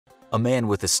A man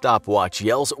with a stopwatch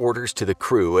yells orders to the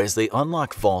crew as they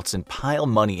unlock vaults and pile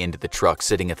money into the truck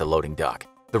sitting at the loading dock.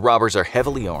 The robbers are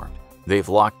heavily armed. They've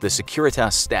locked the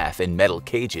Securitas staff in metal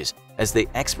cages as they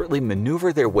expertly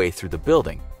maneuver their way through the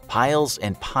building. Piles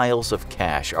and piles of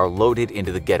cash are loaded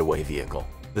into the getaway vehicle.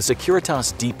 The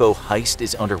Securitas Depot heist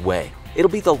is underway.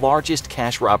 It'll be the largest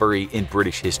cash robbery in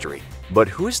British history. But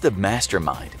who's the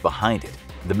mastermind behind it?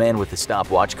 The man with the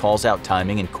stopwatch calls out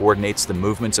timing and coordinates the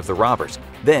movements of the robbers.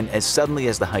 Then, as suddenly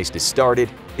as the heist is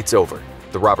started, it's over.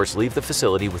 The robbers leave the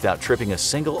facility without tripping a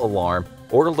single alarm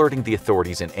or alerting the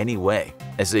authorities in any way.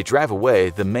 As they drive away,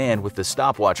 the man with the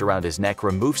stopwatch around his neck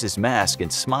removes his mask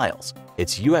and smiles.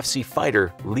 It's UFC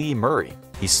fighter Lee Murray.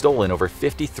 He's stolen over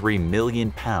 £53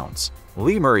 million.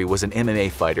 Lee Murray was an MMA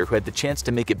fighter who had the chance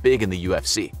to make it big in the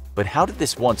UFC. But how did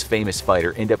this once famous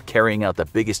fighter end up carrying out the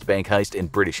biggest bank heist in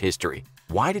British history?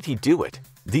 Why did he do it?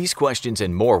 These questions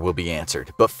and more will be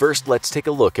answered, but first let's take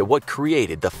a look at what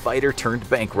created the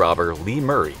fighter-turned-bank robber Lee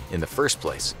Murray in the first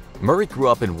place. Murray grew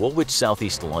up in Woolwich,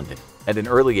 southeast London. At an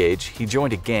early age, he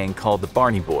joined a gang called the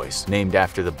Barney Boys, named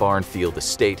after the Barnfield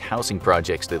estate housing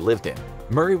projects they lived in.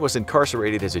 Murray was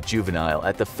incarcerated as a juvenile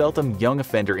at the Feltham Young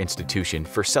Offender Institution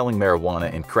for selling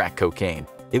marijuana and crack cocaine.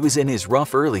 It was in his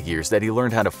rough early years that he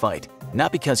learned how to fight,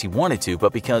 not because he wanted to,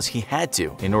 but because he had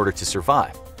to in order to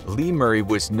survive. Lee Murray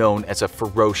was known as a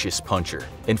ferocious puncher.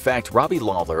 In fact, Robbie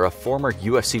Lawler, a former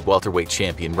UFC welterweight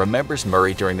champion, remembers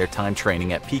Murray during their time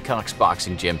training at Peacock's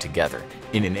boxing gym together.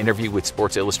 In an interview with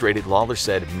Sports Illustrated, Lawler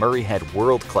said Murray had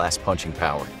world-class punching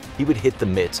power. He would hit the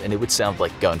mitts and it would sound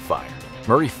like gunfire.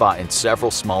 Murray fought in several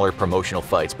smaller promotional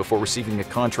fights before receiving a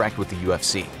contract with the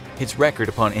UFC. His record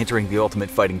upon entering the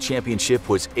Ultimate Fighting Championship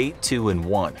was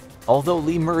 8-2-1. Although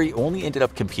Lee Murray only ended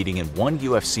up competing in one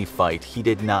UFC fight, he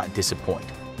did not disappoint.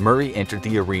 Murray entered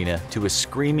the arena to a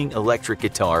screaming electric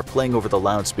guitar playing over the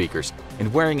loudspeakers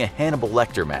and wearing a Hannibal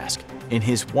Lecter mask. In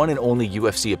his one and only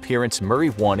UFC appearance,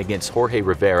 Murray won against Jorge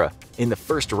Rivera in the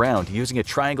first round using a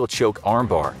triangle choke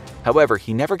armbar. However,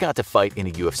 he never got to fight in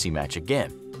a UFC match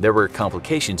again. There were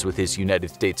complications with his United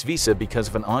States visa because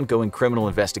of an ongoing criminal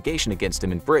investigation against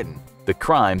him in Britain. The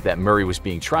crime that Murray was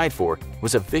being tried for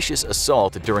was a vicious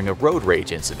assault during a road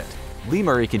rage incident. Lee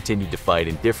Murray continued to fight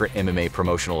in different MMA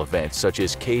promotional events such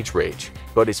as Cage Rage,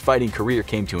 but his fighting career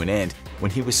came to an end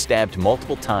when he was stabbed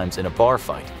multiple times in a bar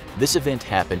fight. This event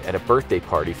happened at a birthday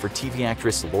party for TV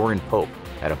actress Lauren Pope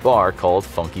at a bar called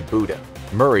Funky Buddha.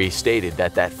 Murray stated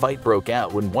that that fight broke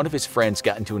out when one of his friends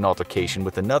got into an altercation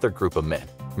with another group of men.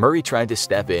 Murray tried to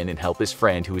step in and help his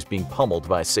friend who was being pummeled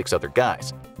by 6 other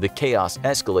guys. The chaos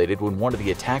escalated when one of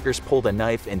the attackers pulled a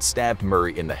knife and stabbed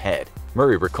Murray in the head.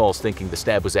 Murray recalls thinking the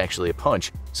stab was actually a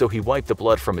punch, so he wiped the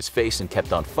blood from his face and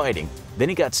kept on fighting. Then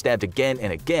he got stabbed again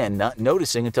and again, not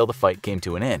noticing until the fight came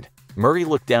to an end. Murray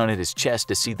looked down at his chest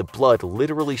to see the blood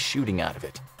literally shooting out of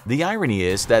it. The irony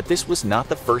is that this was not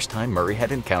the first time Murray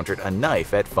had encountered a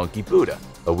knife at Funky Buddha.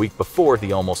 A week before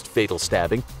the almost fatal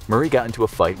stabbing, Murray got into a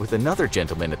fight with another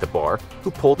gentleman at the bar who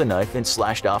pulled a knife and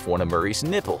slashed off one of Murray's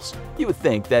nipples. You would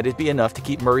think that it'd be enough to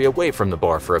keep Murray away from the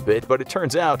bar for a bit, but it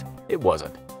turns out it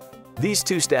wasn't. These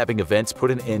 2 stabbing events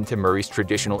put an end to Murray's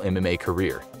traditional MMA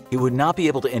career. He would not be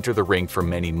able to enter the ring for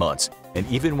many months, and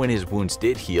even when his wounds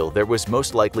did heal, there was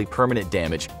most likely permanent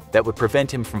damage that would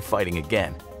prevent him from fighting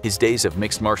again. His days of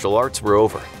mixed martial arts were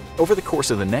over. Over the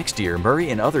course of the next year, Murray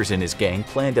and others in his gang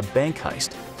planned a bank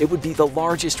heist. It would be the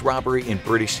largest robbery in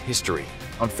British history.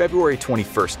 On February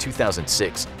 21,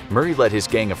 2006, Murray led his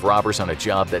gang of robbers on a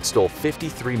job that stole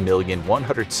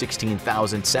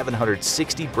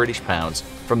 £53,116,760 British pounds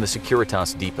from the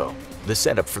Securitas Depot. The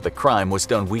setup for the crime was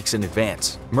done weeks in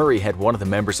advance. Murray had one of the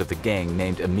members of the gang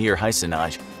named Amir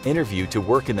Heists interviewed to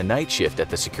work in the night shift at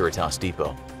the Securitas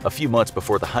Depot. A few months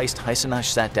before the heist, Heists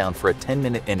sat down for a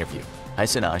 10-minute interview.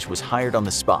 Heists was hired on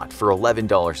the spot for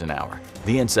 $11 an hour.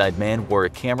 The inside man wore a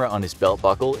camera on his belt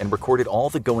buckle and recorded all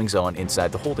the goings-on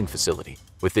inside the holding facility.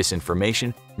 With this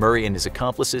information, Murray and his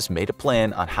accomplices made a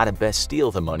plan on how to best steal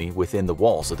the money within the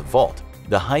walls of the vault.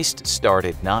 The heist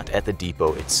started not at the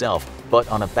depot itself, but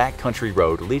on a backcountry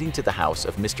road leading to the house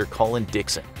of Mr. Colin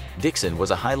Dixon. Dixon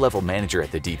was a high-level manager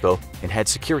at the depot and had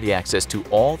security access to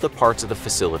all the parts of the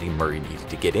facility Murray needed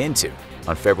to get into.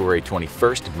 On February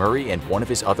 21st, Murray and one of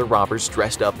his other robbers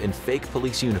dressed up in fake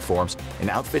police uniforms and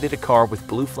outfitted a car with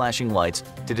blue flashing lights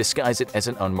to disguise it as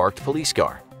an unmarked police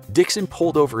car. Dixon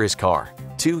pulled over his car.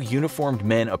 2 uniformed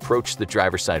men approached the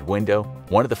driver's side window.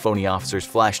 One of the phony officers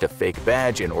flashed a fake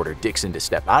badge and ordered Dixon to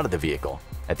step out of the vehicle.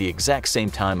 At the exact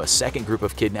same time, a second group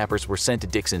of kidnappers were sent to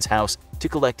Dixon's house to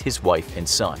collect his wife and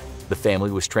son. The family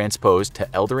was transposed to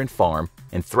Elderin Farm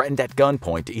and threatened at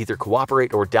gunpoint to either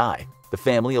cooperate or die. The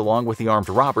family, along with the armed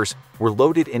robbers, were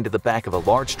loaded into the back of a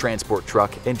large transport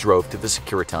truck and drove to the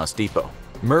Securitas depot.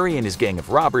 Murray and his gang of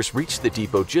robbers reached the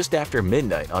depot just after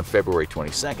midnight on February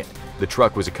 22nd. The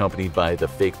truck was accompanied by the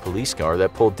fake police car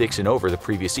that pulled Dixon over the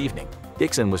previous evening.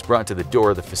 Dixon was brought to the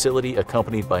door of the facility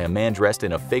accompanied by a man dressed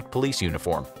in a fake police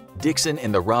uniform. Dixon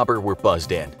and the robber were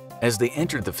buzzed in. As they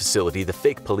entered the facility, the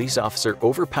fake police officer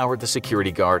overpowered the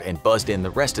security guard and buzzed in the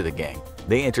rest of the gang.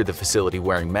 They entered the facility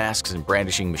wearing masks and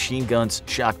brandishing machine guns,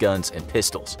 shotguns, and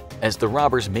pistols. As the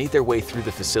robbers made their way through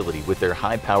the facility with their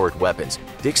high-powered weapons,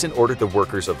 Dixon ordered the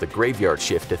workers of the graveyard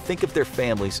shift to think of their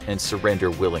families and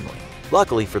surrender willingly.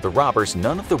 Luckily for the robbers,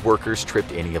 none of the workers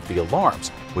tripped any of the alarms,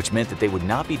 which meant that they would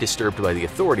not be disturbed by the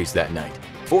authorities that night.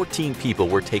 14 people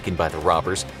were taken by the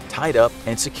robbers, tied up,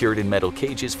 and secured in metal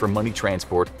cages for money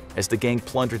transport as the gang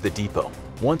plundered the depot.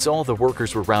 Once all the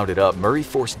workers were rounded up, Murray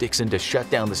forced Dixon to shut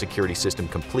down the security system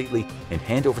completely and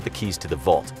hand over the keys to the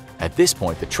vault. At this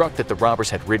point, the truck that the robbers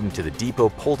had ridden to the depot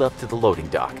pulled up to the loading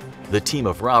dock. The team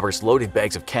of robbers loaded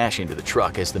bags of cash into the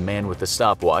truck as the man with the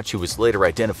stopwatch, who was later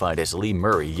identified as Lee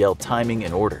Murray, yelled timing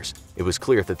and orders. It was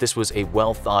clear that this was a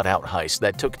well-thought-out heist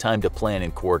that took time to plan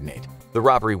and coordinate. The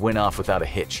robbery went off without a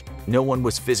hitch. No one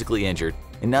was physically injured,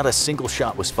 and not a single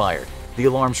shot was fired. The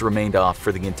alarms remained off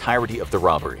for the entirety of the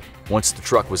robbery. Once the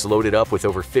truck was loaded up with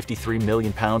over 53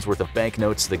 million pounds worth of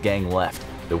banknotes, the gang left.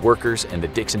 The workers and the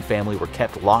Dixon family were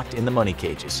kept locked in the money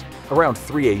cages. Around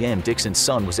 3 a.m., Dixon's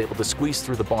son was able to squeeze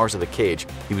through the bars of the cage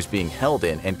he was being held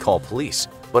in and call police.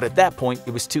 But at that point,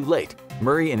 it was too late.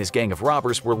 Murray and his gang of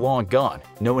robbers were long gone.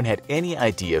 No one had any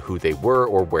idea who they were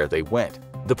or where they went.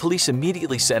 The police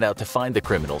immediately set out to find the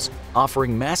criminals,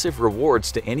 offering massive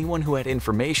rewards to anyone who had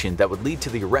information that would lead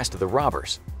to the arrest of the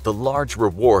robbers. The large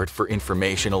reward for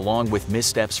information, along with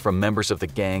missteps from members of the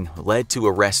gang, led to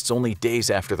arrests only days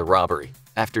after the robbery.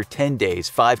 After 10 days,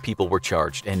 5 people were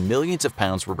charged and millions of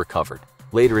pounds were recovered.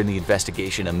 Later in the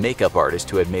investigation, a makeup artist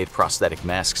who had made prosthetic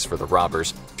masks for the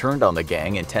robbers turned on the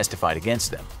gang and testified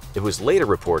against them. It was later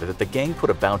reported that the gang put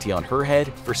a bounty on her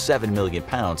head for 7 million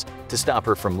pounds to stop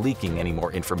her from leaking any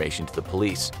more information to the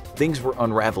police. Things were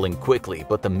unraveling quickly,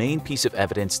 but the main piece of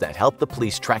evidence that helped the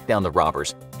police track down the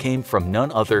robbers came from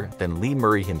none other than Lee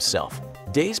Murray himself.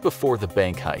 Days before the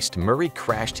bank heist, Murray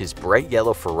crashed his bright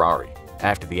yellow Ferrari.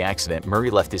 After the accident, Murray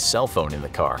left his cell phone in the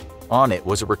car. On it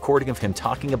was a recording of him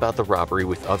talking about the robbery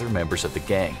with other members of the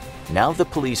gang. Now the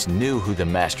police knew who the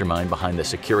mastermind behind the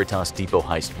Securitas depot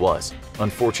heist was.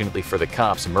 Unfortunately for the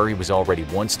cops, Murray was already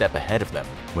one step ahead of them.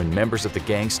 When members of the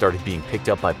gang started being picked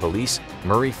up by police,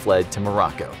 Murray fled to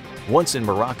Morocco. Once in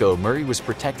Morocco, Murray was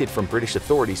protected from British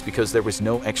authorities because there was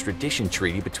no extradition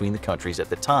treaty between the countries at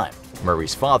the time.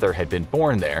 Murray's father had been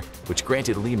born there, which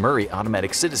granted Lee Murray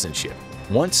automatic citizenship.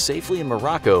 Once safely in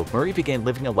Morocco, Murray began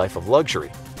living a life of luxury.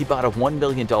 He bought a $1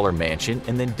 million mansion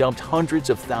and then dumped hundreds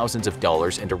of thousands of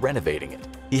dollars into renovating it.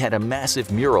 He had a massive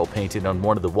mural painted on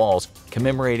one of the walls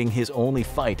commemorating his only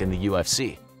fight in the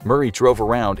UFC. Murray drove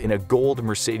around in a gold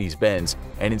Mercedes-Benz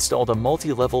and installed a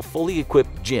multi-level, fully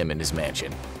equipped gym in his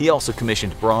mansion. He also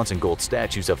commissioned bronze and gold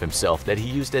statues of himself that he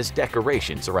used as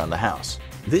decorations around the house.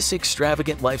 This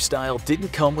extravagant lifestyle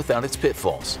didn't come without its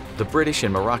pitfalls. The British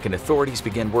and Moroccan authorities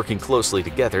began working closely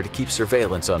together to keep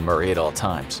surveillance on Murray at all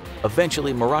times.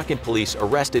 Eventually, Moroccan police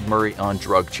arrested Murray on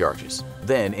drug charges.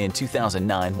 Then, in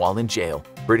 2009, while in jail,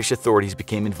 British authorities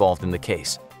became involved in the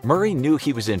case. Murray knew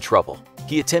he was in trouble.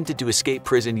 He attempted to escape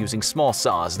prison using small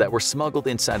saws that were smuggled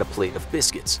inside a plate of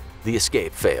biscuits. The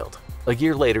escape failed. A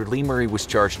year later, Lee Murray was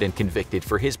charged and convicted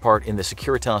for his part in the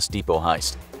Securitas depot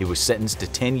heist. He was sentenced to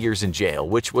 10 years in jail,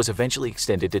 which was eventually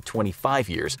extended to 25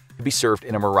 years to be served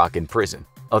in a Moroccan prison.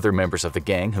 Other members of the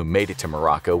gang who made it to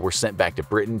Morocco were sent back to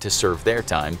Britain to serve their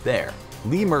time there.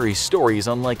 Lee Murray's story is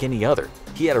unlike any other.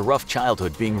 He had a rough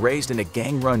childhood, being raised in a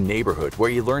gang-run neighborhood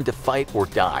where he learned to fight or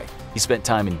die. He spent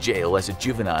time in jail as a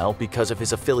juvenile because of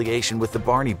his affiliation with the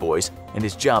Barney Boys and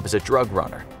his job as a drug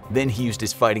runner. Then he used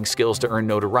his fighting skills to earn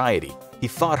notoriety. He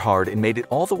fought hard and made it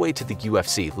all the way to the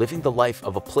UFC, living the life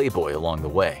of a playboy along the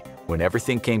way. When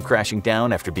everything came crashing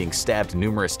down after being stabbed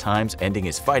numerous times, ending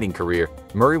his fighting career,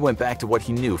 Murray went back to what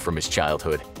he knew from his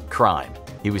childhood: crime.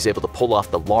 He was able to pull off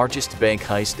the largest bank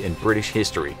heist in British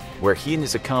history, where he and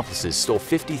his accomplices stole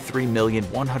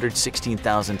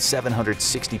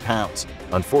 £53,116,760.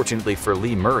 Unfortunately for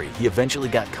Lee Murray, he eventually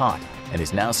got caught and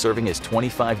is now serving his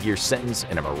 25-year sentence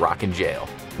in a Moroccan jail.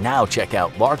 Now check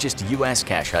out largest US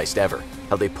cash heist ever,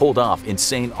 how they pulled off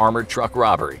insane armored truck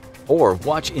robbery. Or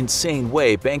watch insane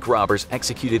way bank robbers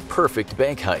executed perfect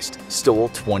bank heist, stole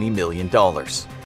 $20 million.